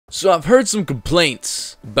So I've heard some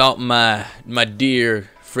complaints about my dear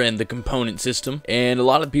friend, the component system, and a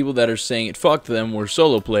lot of people that are saying it fucked them were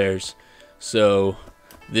solo players. So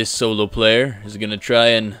this solo player is gonna try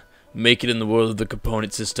and make it in the world of the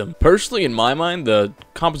component system. Personally, in my mind, the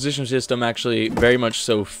composition system actually very much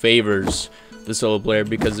so favors the solo player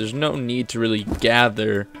because there's no need to really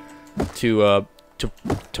gather to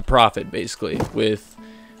profit. Basically, with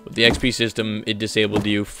the XP system, it disabled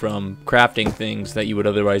you from crafting things that you would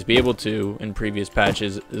otherwise be able to in previous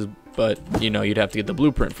patches, but you know, you'd have to get the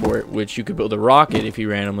blueprint for it, which you could build a rocket if you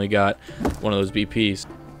randomly got one of those BPs.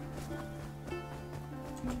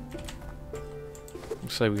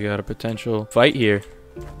 Looks like we got a potential fight here.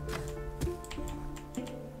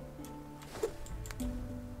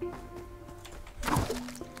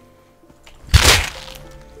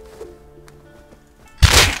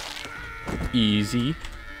 Easy.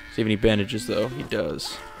 Does he have any bandages though? He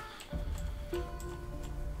does.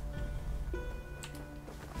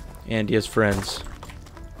 And he has friends.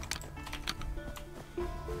 Is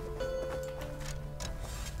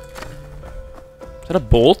that a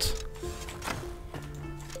bolt?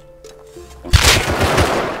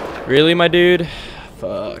 Really, my dude?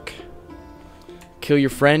 Fuck. Kill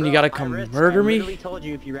your friend? You gotta come murder me? I literally told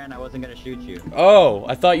you if you ran, I wasn't gonna shoot you. Oh,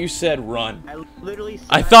 I thought you said run. I literally said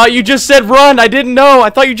I thought you just said run. I didn't know.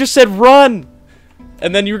 I thought you just said run.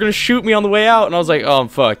 And then you were gonna shoot me on the way out, and I was like, oh, I'm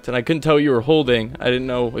fucked. And I couldn't tell what you were holding. I didn't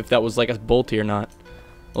know if that was like a bolty or not.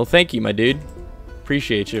 Well, thank you, my dude.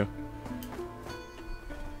 Appreciate you.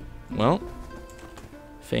 Well,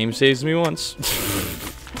 fame saves me once.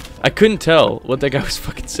 I couldn't tell what that guy was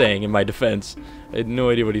fucking saying in my defense. I had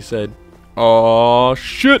no idea what he said. Oh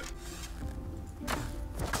shit!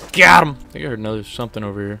 Got him! I think I heard another something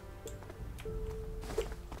over here.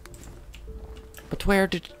 But where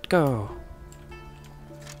did it go?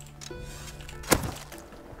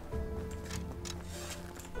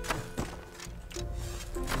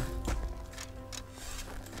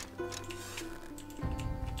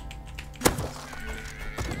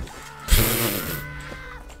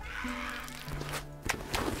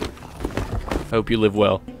 Hope you live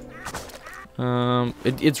well.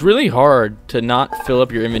 It's really hard to not fill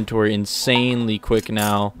up your inventory insanely quick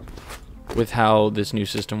now with how this new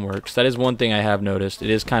system works. That is one thing I have noticed. It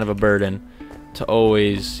is kind of a burden to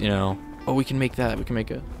always, you know, oh, we can make that. We can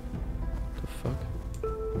make a... The fuck?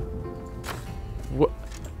 What?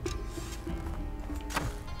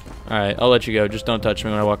 Alright, I'll let you go. Just don't touch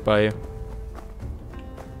me when I walk by you.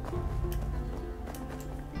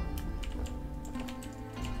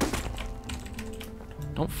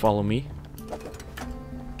 Don't follow me.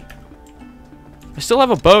 I still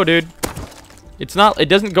have a bow, dude. It's not, it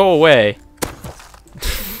doesn't go away.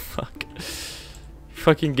 Fuck. He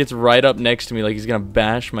fucking gets right up next to me like he's gonna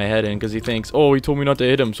bash my head in because he thinks, oh, he told me not to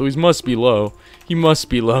hit him, so he must be low. He must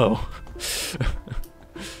be low.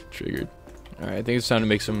 Triggered. Alright, I think it's time to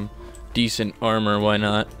make some decent armor, why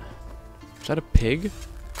not? Is that a pig?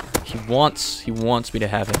 He wants me to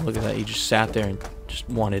have him. Look at that, he just sat there and just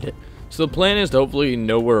wanted it. So the plan is to hopefully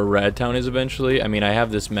know where a rad town is eventually. I mean, I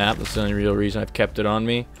have this map. That's the only real reason I've kept it on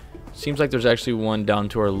me. Seems like there's actually one down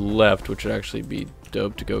to our left, which would actually be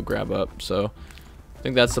dope to go grab up. So I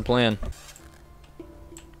think that's the plan.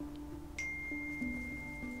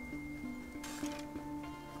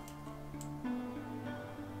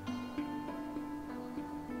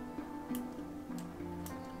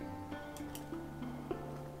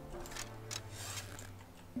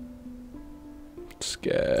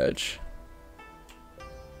 Sketch.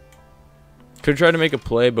 Could try to make a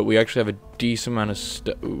play, but we actually have a decent amount of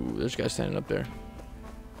stuff. Ooh, there's a guy standing up there.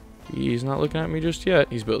 He's not looking at me just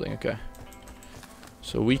yet. He's building, okay.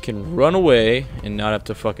 So we can run away and not have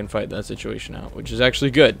to fucking fight that situation out, which is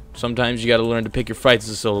actually good. Sometimes you gotta learn to pick your fights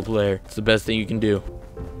as a solo player. It's the best thing you can do.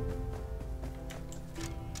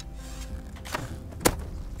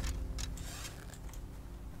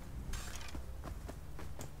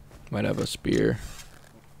 Might have a spear.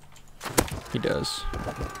 He does.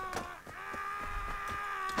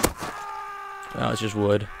 Oh, it's just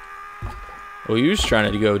wood. Oh, he was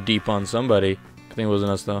trying to go deep on somebody. I think it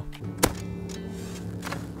wasn't us, though.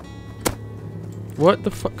 What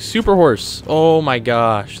the fuck? Super horse. Oh my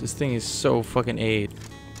gosh. This thing is so fucking aid.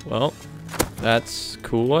 Well, that's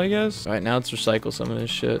cool, I guess. Alright, now let's recycle some of this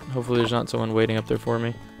shit. Hopefully there's not someone waiting up there for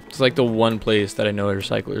me. It's like the one place that I know a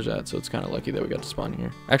recycler's at, so it's kind of lucky that we got to spawn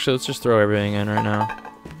here. Actually, let's just throw everything in right now.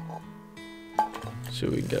 See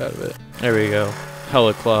what we can get out of it. There we go.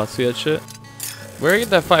 Hella cloth. See that shit? Where did I get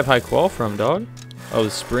that 5 high qual from, dog? Oh,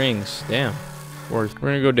 the springs. Damn. We're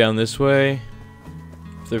gonna go down this way.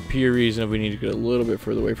 For the pure reason if we need to get a little bit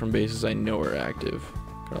further away from bases I know are active.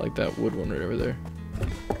 I like that wood one right over there.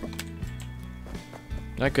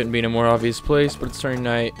 That couldn't be in a more obvious place, but it's turning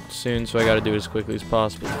night soon, so I gotta do it as quickly as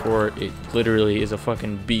possible before it literally is a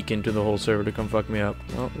fucking beacon to the whole server to come fuck me up.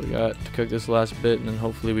 Well, we got to cook this last bit, and then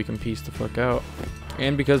hopefully we can piece the fuck out.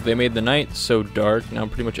 And because they made the night so dark, now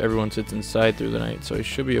pretty much everyone sits inside through the night, so it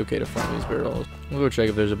should be okay to find these barrels. We'll go check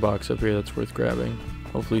if there's a box up here that's worth grabbing.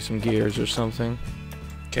 Hopefully some gears or something.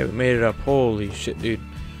 Okay, we made it up. Holy shit, dude.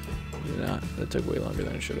 Nah, that took way longer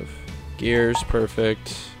than it should have. Gears,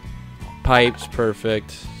 perfect. Pipes,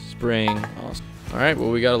 perfect. Spring, awesome. Alright,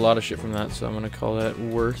 well we got a lot of shit from that, so I'm gonna call that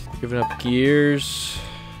worth giving up. Gears.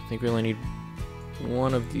 I think we only need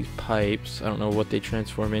one of these pipes. I don't know what they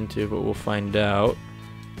transform into, but we'll find out.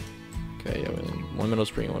 Okay, yeah, we need one middle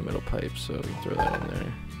spring and one middle pipe, so we can throw that in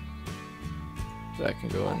there. That can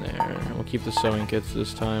go in there. And we'll keep the sewing kits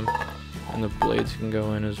this time. And the blades can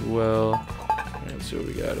go in as well. Alright, let's see what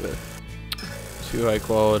we got of it. Too high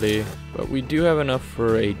quality, but we do have enough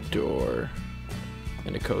for a door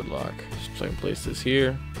and a code lock. So I can place this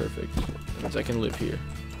here. Perfect. That means I can live here.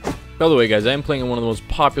 By the way, guys, I am playing on one of the most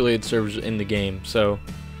populated servers in the game, so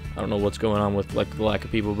I don't know what's going on with like the lack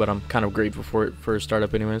of people, but I'm kind of grateful for it for a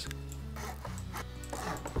startup anyways.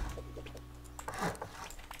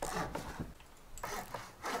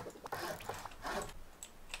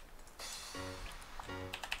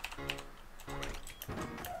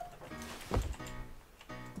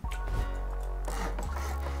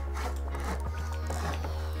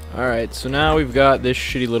 Alright, so now we've got this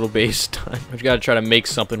shitty little base done. We've got to try to make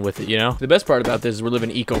something with it, you know? The best part about this is we're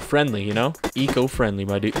living eco-friendly, you know? Eco-friendly,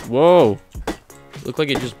 my dude. Whoa! Look like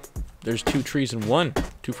it just... There's 2 trees in one.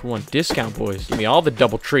 2 for 1 discount, boys. Give me all the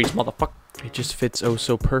double trees, motherfucker. It just fits oh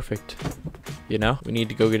so perfect. You know? We need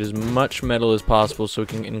to go get as much metal as possible so we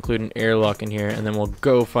can include an airlock in here, and then we'll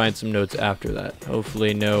go find some notes after that.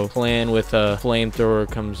 Hopefully no plan with a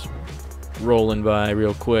flamethrower comes rolling by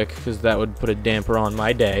real quick, because that would put a damper on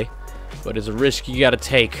my day, but it's a risk you gotta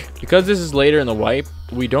take. Because this is later in the wipe,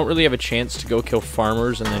 we don't really have a chance to go kill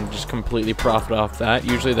farmers and then just completely profit off that.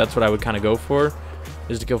 Usually that's what I would kind of go for,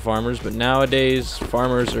 is to kill farmers, but nowadays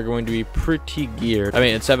farmers are going to be pretty geared. I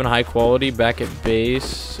mean, it's 7 high quality back at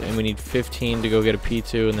base, and we need 15 to go get a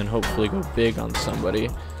P2 and then hopefully go big on somebody.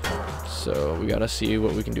 So we gotta see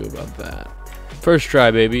what we can do about that. First try,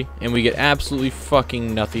 baby, and we get absolutely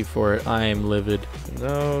fucking nothing for it. I am livid.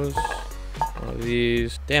 Those, one of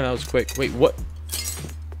these. Damn, that was quick. Wait, what?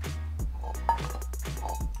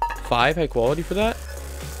 5 high quality for that?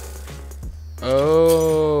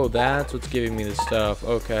 Oh, that's what's giving me the stuff.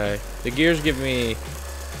 Okay, the gears give me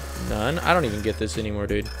none. I don't even get this anymore,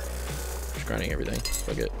 dude. Just grinding everything.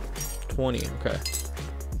 Fuck it. 20. Okay.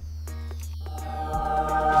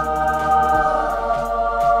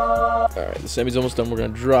 Alright, the semi's almost done. We're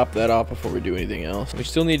going to drop that off before we do anything else. We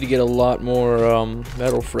still need to get a lot more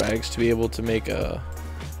metal frags to be able to make a...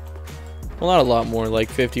 Well, not a lot more, like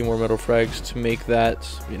 50 more metal frags to make that,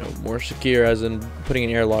 you know, more secure, as in putting an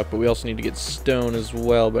airlock, but we also need to get stone as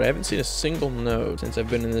well. But I haven't seen a single node since I've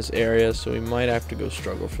been in this area, so we might have to go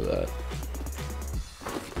struggle for that.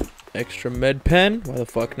 Extra med pen? Why the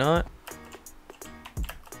fuck not?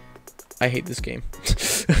 I hate this game.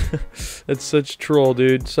 That's such troll,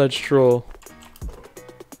 dude. Such troll.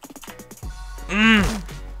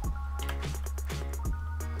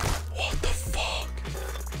 What the fuck?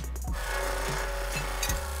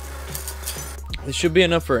 This should be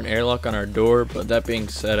enough for an airlock on our door, but that being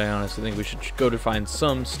said, I honestly think we should go to find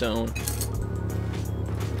some stone.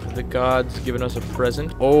 The gods giving us a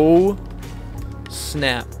present. Oh,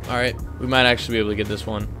 snap. Alright, we might actually be able to get this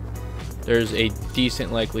one. There's a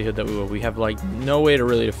decent likelihood that we will. We have like no way to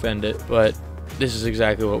really defend it, but this is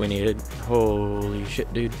exactly what we needed. Holy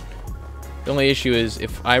shit, dude. The only issue is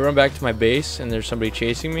if I run back to my base and there's somebody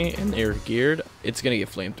chasing me and they're geared, it's gonna get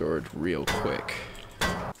flamethrowered real quick.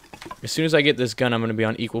 As soon as I get this gun, I'm gonna be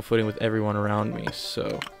on equal footing with everyone around me,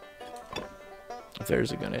 so if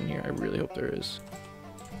there's a gun in here, I really hope there is.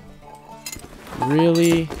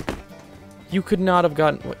 Really? You could not have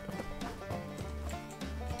gotten... What?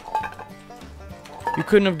 You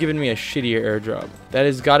couldn't have given me a shittier airdrop. That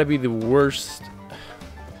has got to be the worst.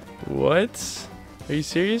 What? Are you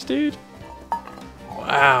serious, dude?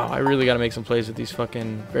 Wow, I really got to make some plays with these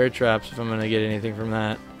fucking bear traps if I'm going to get anything from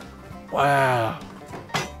that. Wow.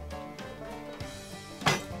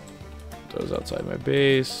 Those outside my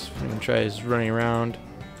base. I'm going to try his running around.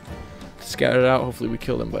 Scout it out. Hopefully we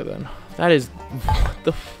kill them by then. That is... What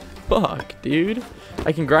the fuck, dude?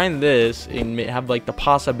 I can grind this and have like the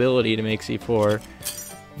possibility to make C4,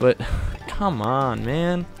 but come on,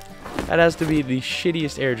 man. That has to be the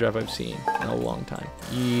shittiest airdrop I've seen in a long time.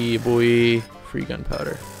 Yeah, boy. Free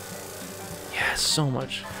gunpowder. Yeah, so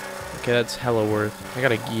much. Okay, that's hella worth. I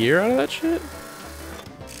got a gear out of that shit?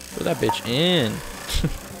 Put that bitch in.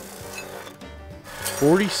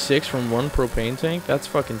 46 from one propane tank? That's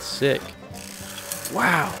fucking sick.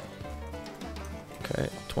 Wow. Okay,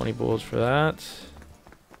 20 bullets for that.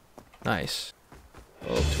 Nice.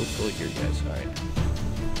 Oh, took bullet here, guys. Alright.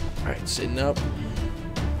 Alright, sitting up.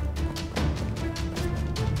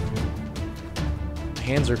 My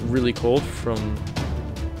hands are really cold from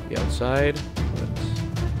the outside.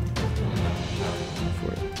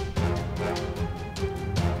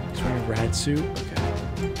 He's wearing a rad suit? Okay.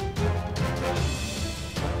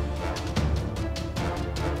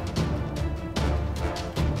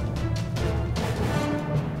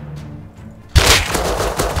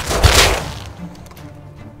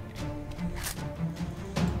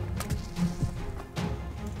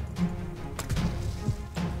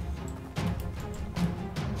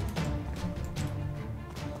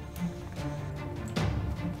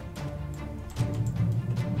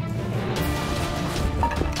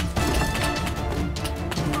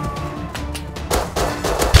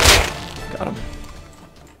 Got him.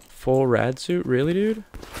 Full rad suit? Really, dude?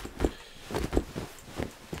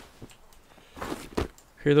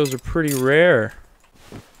 Hear those are pretty rare.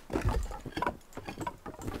 Did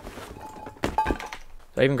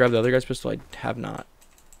I even grab the other guy's pistol? I have not.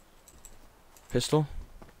 Pistol?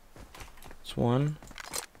 That's one.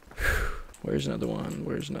 Where's another one?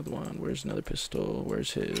 Where's another one? Where's another pistol?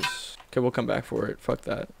 Where's his? Okay, we'll come back for it. Fuck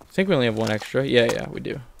that. I think we only have one extra. Yeah, we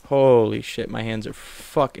do. Holy shit, my hands are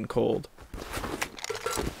fucking cold.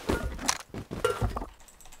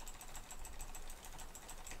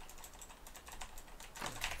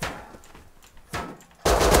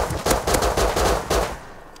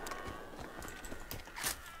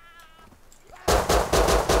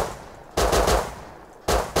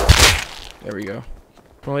 There we go.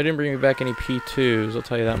 Well, they didn't bring me back any P2s, I'll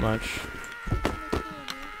tell you that much.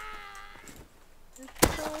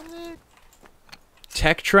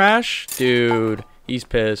 Tech trash? Dude, he's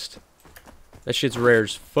pissed. That shit's rare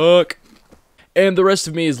as fuck. And the rest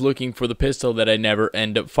of me is looking for the pistol that I never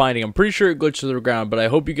end up finding. I'm pretty sure it glitched to the ground, but I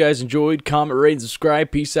hope you guys enjoyed. Comment, rate, and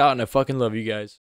subscribe. Peace out, and I fucking love you guys.